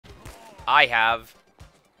I have...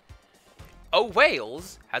 Oh,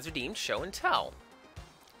 Wales has redeemed Show and Tell.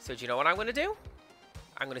 So do you know what I'm going to do?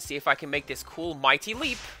 I'm going to see if I can make this cool Mighty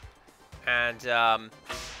Leap. And then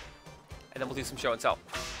we'll do some Show and Tell.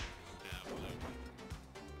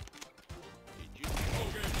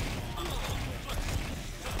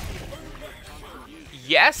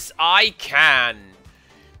 Yes, I can.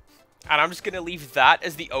 And I'm just going to leave that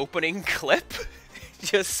as the opening clip.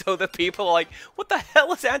 Just so that people are like, what the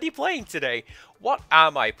hell is Andy playing today? What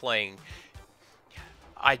am I playing?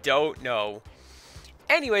 I don't know.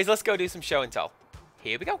 Anyways, let's go do some Show and Tell.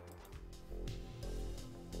 Here we go.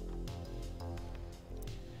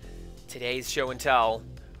 Today's Show and Tell,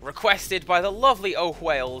 requested by the lovely Oh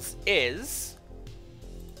Whales, is...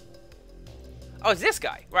 Oh, it's this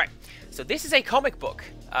guy. Right. So this is a comic book.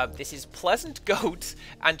 This is Pleasant Goat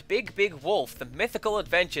and Big Big Wolf, The Mythical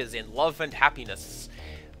Adventures in Love and Happiness,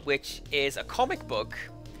 which is a comic book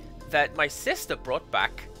that my sister brought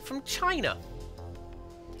back from China.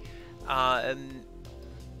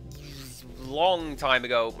 Long time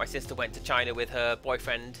ago, my sister went to China with her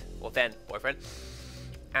boyfriend, or then boyfriend,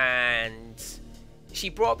 and she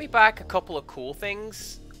brought me back a couple of cool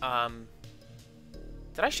things.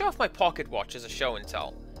 Did I show off my pocket watch as a show and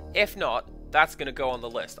tell? If not, that's going to go on the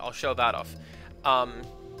list. I'll show that off.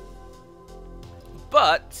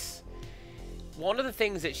 But one of the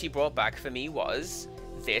things that she brought back for me was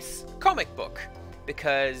this comic book,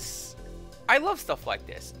 because I love stuff like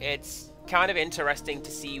this. It's kind of interesting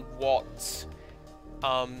to see what,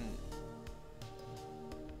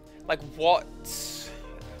 what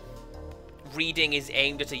reading is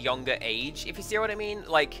aimed at a younger age, if you see what I mean.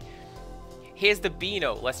 Like, here's the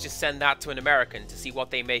Beano. Let's just send that to an American to see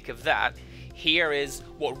what they make of that. Here is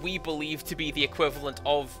what we believe to be the equivalent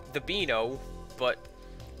of the Beano, but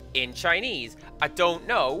in Chinese. I don't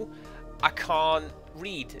know. I can't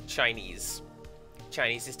read Chinese.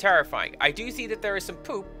 Chinese is terrifying. I do see that there is some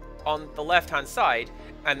poop on the left-hand side,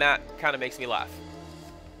 and that kind of makes me laugh.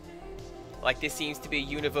 Like, this seems to be a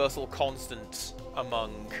universal constant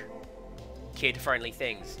among kid-friendly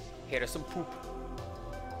things. Here is some poop.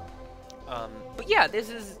 But yeah, this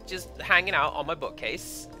is just hanging out on my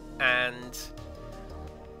bookcase, and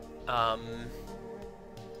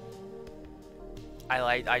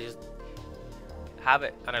I just have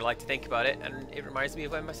it, and I like to think about it, and it reminds me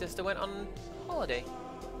of when my sister went on holiday,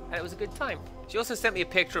 and it was a good time. She also sent me a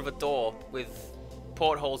picture of a door with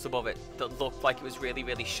portholes above it that looked like it was really,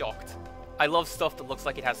 really shocked. I love stuff that looks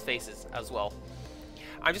like it has faces as well.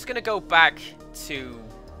 I'm just gonna go back to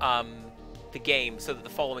the game so that the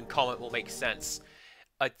following comment will make sense.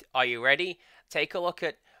 Are you ready? Take a look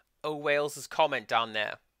at Oh Wales' comment down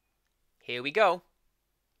there. Here we go.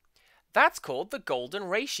 That's called the golden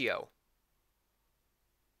ratio.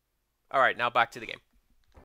 Alright, now back to the game.